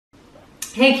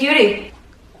Hey, cutie.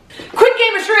 Quick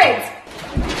game of charades.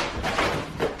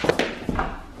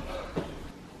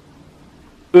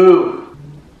 Ooh.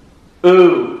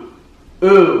 Ooh.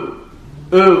 Ooh.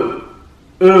 Ooh.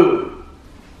 Ooh.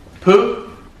 Poop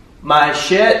my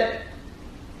shit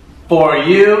for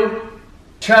you.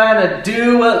 Trying to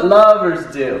do what lovers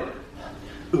do.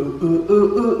 Ooh, ooh,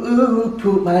 ooh, ooh, ooh.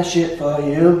 Poop my shit for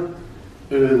you.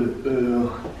 Ooh,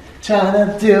 ooh. Trying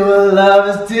to do what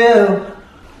lovers do.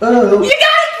 Ooh. You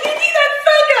got it, cutie. That's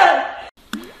so good.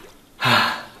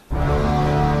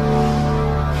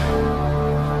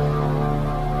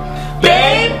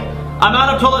 Babe. I'm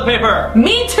out of toilet paper.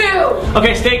 Me too.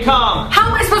 Okay, stay calm. How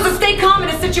am I supposed to stay calm in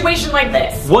a situation like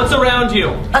this? What's around you?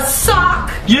 A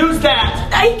sock. Use that.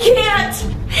 I can't.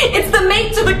 It's the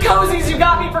mate to the cozies you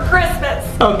got me for Christmas.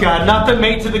 Oh God, not the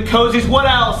mate to the cozies. What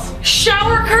else?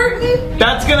 Shower curtain.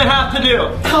 That's gonna have to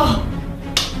do. Oh.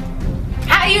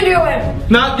 How you doing?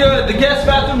 Not good. The guest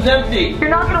bathroom's empty. You're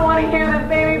not gonna want to hear this,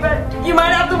 baby, but you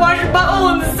might have to wash your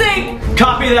butthole in the sink.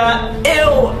 Copy that.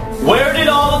 Ew. Where did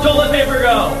all the toilet paper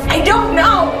go? I don't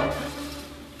know.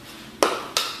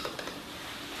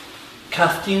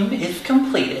 Costume is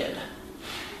completed.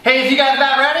 Hey, is you guys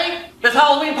about ready? This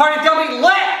Halloween party's gonna be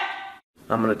lit!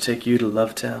 I'm gonna take you to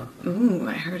Lovetown. Ooh,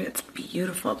 I heard it's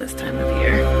beautiful this time of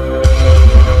year.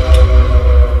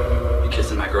 You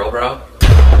kissing my girl, bro?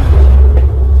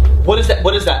 What is that?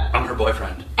 What is that? I'm her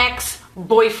boyfriend.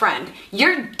 Ex-boyfriend.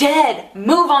 You're dead.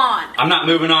 Move on. I'm not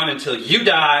moving on until you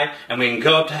die and we can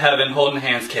go up to heaven holding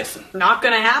hands kissing. Not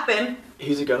gonna happen.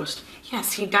 He's a ghost?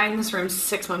 Yes, he died in this room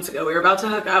 6 months ago. We were about to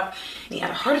hook up, and he had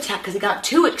a heart attack because he got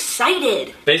too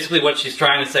excited. Basically what she's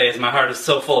trying to say is my heart is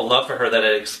so full of love for her that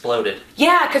it exploded.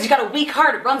 Yeah, because you got a weak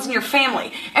heart. It runs in your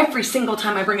family. Every single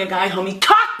time I bring a guy home, he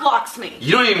cock blocks me.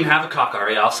 You don't even have a cock,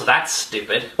 Arielle, so that's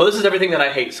stupid. Well, this is everything that I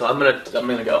hate, so I'm gonna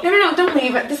go. No, don't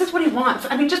leave it. This is what he wants.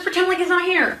 I mean, just pretend like he's not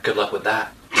here. Good luck with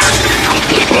that.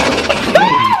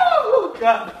 Oh,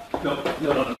 God.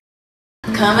 No.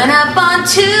 Coming up on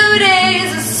 2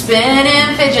 days of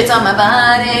spinning fidgets on my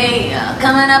body.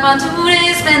 Coming up on 2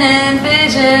 days spinning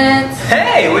fidgets.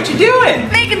 Hey, what you doing?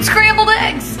 Making scrambled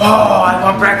eggs. Oh, I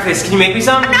want breakfast. Can you make me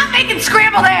some? I'm not making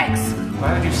scrambled eggs.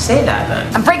 Why would you say that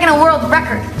then? I'm breaking a world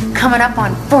record. Coming up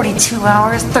on 42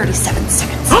 hours, 37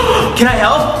 seconds. Can I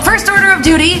help? First order of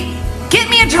duty, get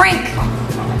me a drink.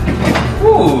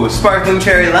 Ooh, sparkling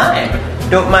cherry lime.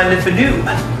 Don't mind if I do.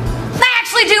 I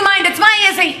actually do mind, it's my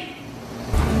Izzy.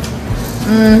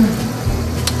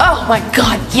 Oh my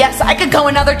God, yes, I could go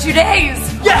another 2 days.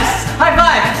 Yes! High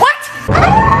five! What?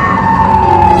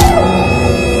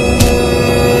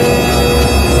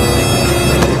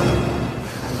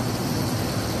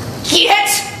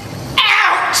 Get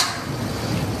out!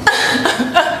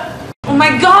 Oh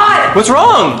my God! What's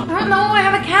wrong? I don't know, I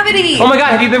have a cavity. Oh my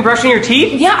God, have you been brushing your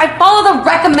teeth? Yeah, I follow the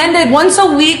recommended once a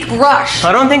week brush.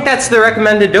 I don't think that's the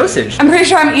recommended dosage. I'm pretty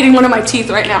sure I'm eating one of my teeth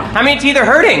right now. How many teeth are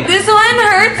hurting? This one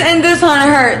hurts and this one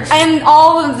hurts. And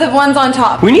all of the ones on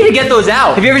top. We need to get those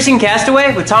out. Have you ever seen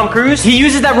Castaway with Tom Cruise? He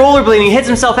uses that rollerblade and he hits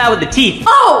himself out with the teeth.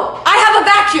 Oh, I have a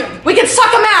vacuum. We can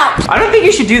suck them out. I don't think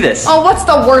you should do this. Oh, what's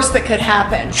the worst that could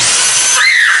happen?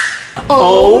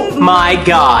 Oh my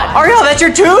God. Arielle, that's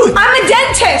your tooth. I'm a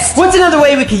dentist. What's another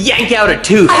way we could yank out a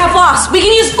tooth? I have floss. We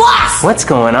can use floss. What's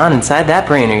going on inside that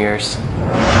brain of yours?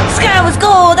 Sky was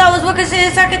gold. I was working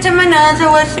to suck it to my nose. I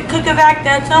was to cook it back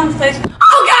that someplace.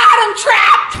 Oh God, I'm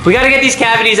trapped. We gotta get these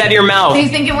cavities out of your mouth. Are you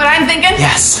thinking what I'm thinking?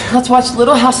 Yes. Let's watch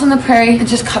Little House on the Prairie and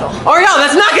just cuddle. Arielle,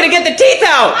 that's not gonna get the teeth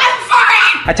out. I'm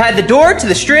fine. I tied the door to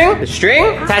the string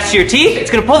attached to your teeth.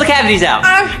 It's gonna pull the cavities out.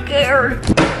 I'm scared.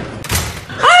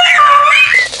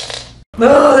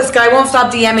 Oh, this guy won't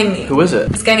stop DMing me. Who is it?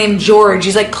 This guy named George.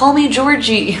 He's like, call me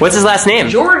Georgie. What's his last name?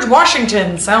 George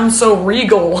Washington. Sounds so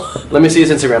regal. Let me see his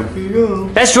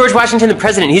Instagram. That's George Washington, the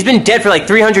president. He's been dead for like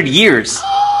 300 years.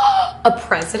 A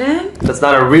president? That's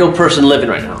not a real person living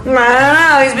right now. I don't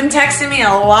know. He's been texting me a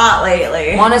lot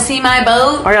lately. Wanna see my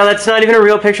boat? Arielle, that's not even a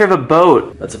real picture of a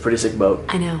boat. That's a pretty sick boat.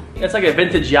 I know. That's like a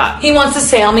vintage yacht. He wants to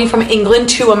sail me from England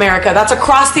to America. That's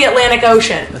across the Atlantic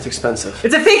Ocean. That's expensive.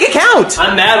 It's a fake account.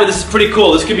 I'm mad, but this is pretty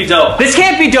cool. This could be dope. This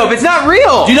can't be dope. It's not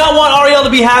real. Do you not want Arielle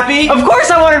to be happy? Of course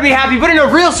I want her to be happy, but in a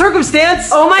real circumstance.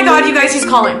 Oh my God, you guys, he's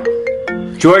calling.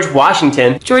 George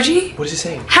Washington. Georgie? What is he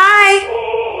saying? Hi.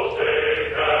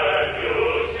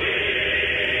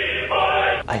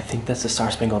 I think that's the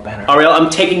Star Spangled Banner. Arielle, I'm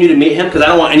taking you to meet him because I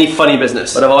don't want any funny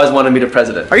business. But I've always wanted to meet a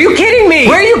president. Are you kidding me?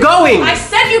 Where are you going? I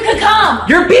said you could come.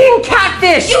 You're being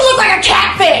catfished. You look like a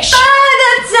catfish. By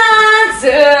the sun's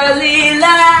early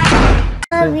light.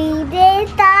 We did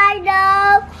sign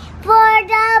up for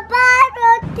the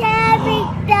Bible carry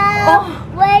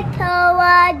down. Wait till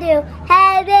want to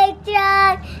have a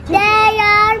child. They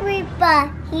are reaper.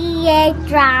 He is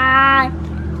strong.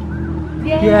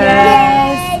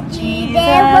 Yes, Jesus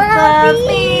loves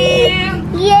me.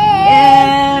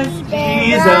 Yes,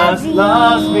 Jesus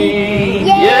loves me.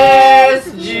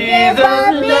 Yes, Jesus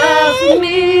loves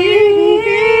me.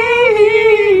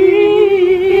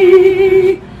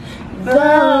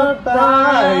 The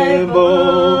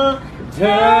Bible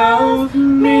tells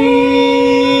me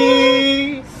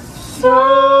so.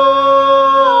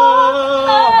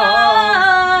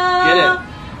 Get it?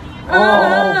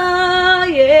 Oh,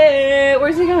 yeah.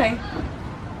 Where's he going?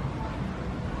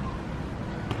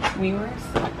 We were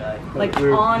like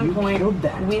on point.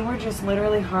 We were just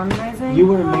literally harmonizing. You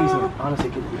were amazing. Honestly,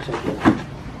 can you check it?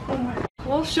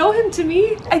 Well, show him to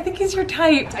me. I think he's your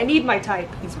type. I need my type.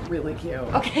 He's really cute.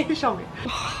 Okay, show me.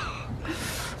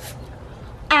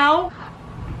 Ow.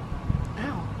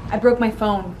 Ow. I broke my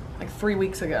phone like 3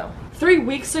 weeks ago. 3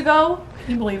 weeks ago?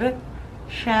 Can you believe it?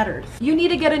 Shattered. You need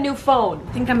to get a new phone.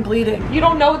 I think I'm bleeding. You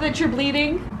don't know that you're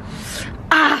bleeding?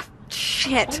 Ah,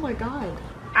 shit. Oh my god.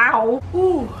 Ow.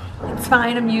 Ooh. It's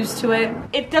fine. I'm used to it.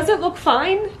 It doesn't look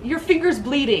fine. Your finger's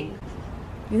bleeding.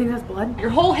 You think that's blood? Your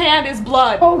whole hand is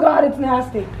blood. Oh god, it's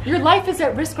nasty. Your life is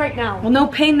at risk right now. Well, no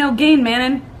pain, no gain,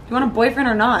 man. You want a boyfriend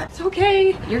or not? It's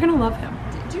okay. You're gonna love him.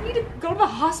 Do you need to go to the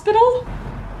hospital?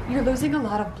 You're losing a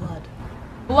lot of blood.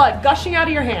 Blood gushing out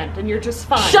of your hand and you're just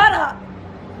fine. Shut up!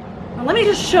 Now let me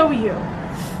just show you.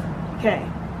 Okay.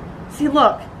 See,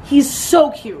 look. He's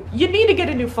so cute. You need to get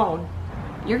a new phone.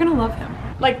 You're gonna love him.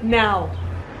 Like now.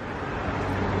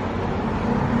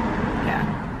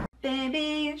 Yeah.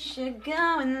 Baby, you should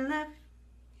go and love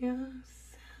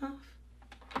yourself.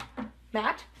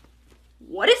 Matt?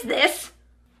 What is this?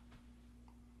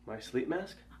 My sleep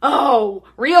mask? Oh,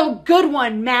 real good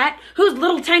one, Matt. Whose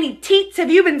little tiny teats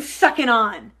have you been sucking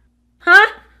on? Huh?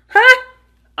 Huh?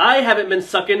 I haven't been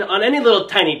sucking on any little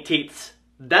tiny teats.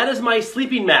 That is my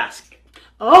sleeping mask.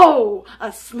 Oh,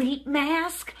 a sleep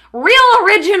mask? Real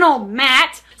original,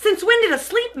 Matt. Since when did a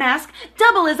sleep mask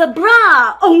double as a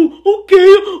bra? Oh,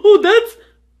 okay. Oh, that's...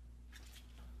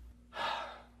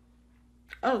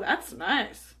 Oh, that's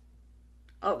nice.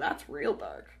 Oh, that's real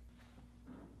dark.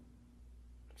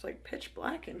 It's like pitch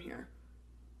black in here.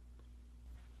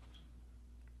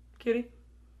 Cutie?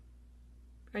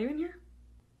 Are you in here?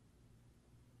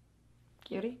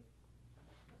 Cutie?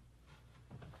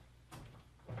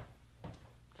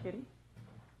 Cutie?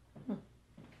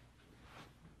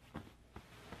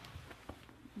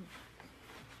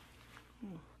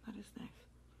 Oh, that is nice.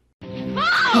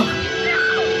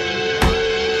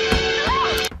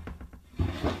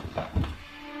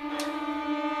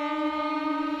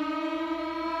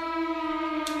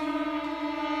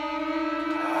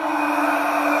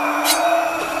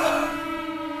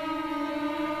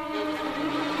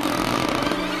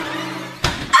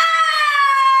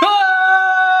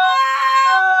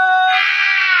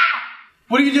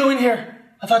 What are you doing here?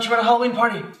 I thought you were at a Halloween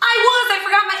party. I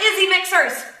forgot my Izzy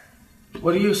mixers.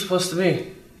 What are you supposed to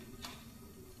be?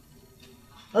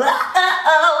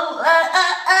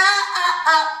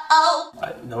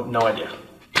 No idea.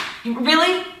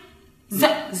 Really?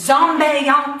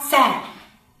 Zombie-yonce.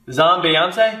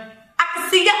 Zombie-yonce? I can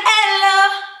see your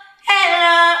hello.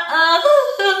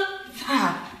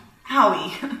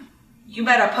 Howie, you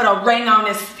better put a ring on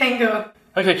his finger.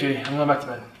 Okay, cutie, I'm going back to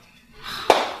bed.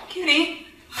 Cutie.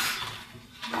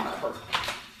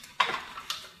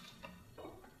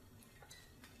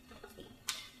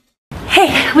 Hey,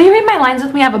 will you read my lines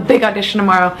with me? I have a big audition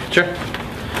tomorrow. Sure.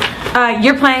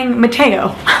 You're playing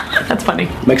Mateo. That's funny.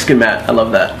 Mexican Matt, I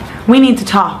love that. We need to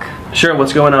talk. Sure,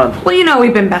 what's going on? Well, you know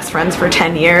we've been best friends for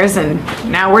 10 years and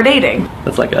now we're dating.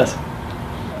 That's like us.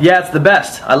 Yeah, it's the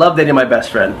best. I love dating my best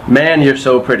friend. Man, you're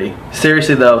so pretty.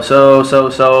 Seriously though, so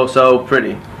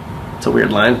pretty. It's a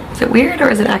weird line. Is it weird or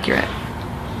is it accurate?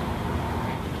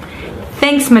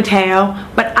 Thanks, Mateo,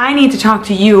 but I need to talk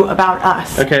to you about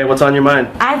us. Okay, what's on your mind?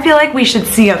 I feel like we should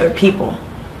see other people.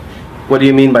 What do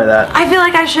you mean by that? I feel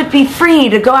like I should be free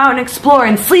to go out and explore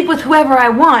and sleep with whoever I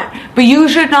want, but you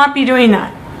should not be doing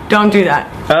that. Don't do that.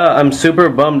 I'm super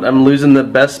bummed I'm losing the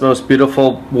best, most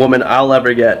beautiful woman I'll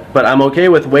ever get, but I'm okay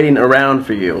with waiting around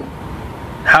for you.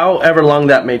 However long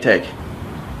that may take.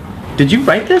 Did you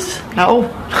write this? No.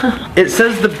 It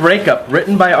says The Breakup,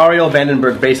 written by Arielle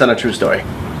Vandenberg, based on a true story.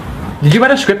 Did you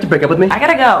write a script to break up with me? I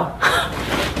gotta go.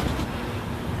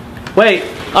 Wait,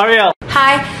 Arielle.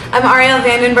 Hi, I'm Arielle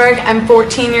Vandenberg. I'm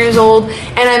 14 years old,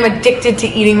 and I'm addicted to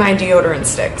eating my deodorant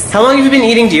sticks. How long have you been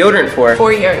eating deodorant for?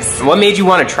 4 years. What made you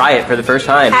want to try it for the first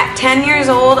time? At 10 years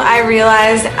old, I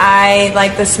realized I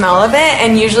like the smell of it,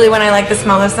 and usually when I like the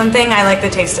smell of something, I like the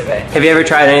taste of it. Have you ever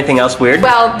tried anything else weird?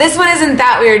 Well, this one isn't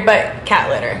that weird, but cat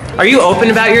litter. Are you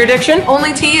open about your addiction?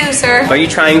 Only to you, sir. Are you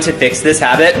trying to fix this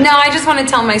habit? No, I just want to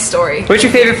tell my story. What's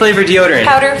your favorite flavor deodorant?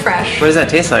 Powder fresh. What does that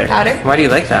taste like? Powder. Why do you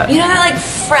like that? You know that like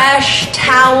fresh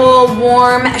towel,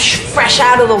 warm, fresh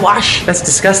out of the wash? That's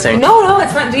disgusting. No,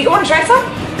 it's not. Do you want to try some?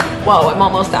 Whoa, I'm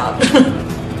almost out.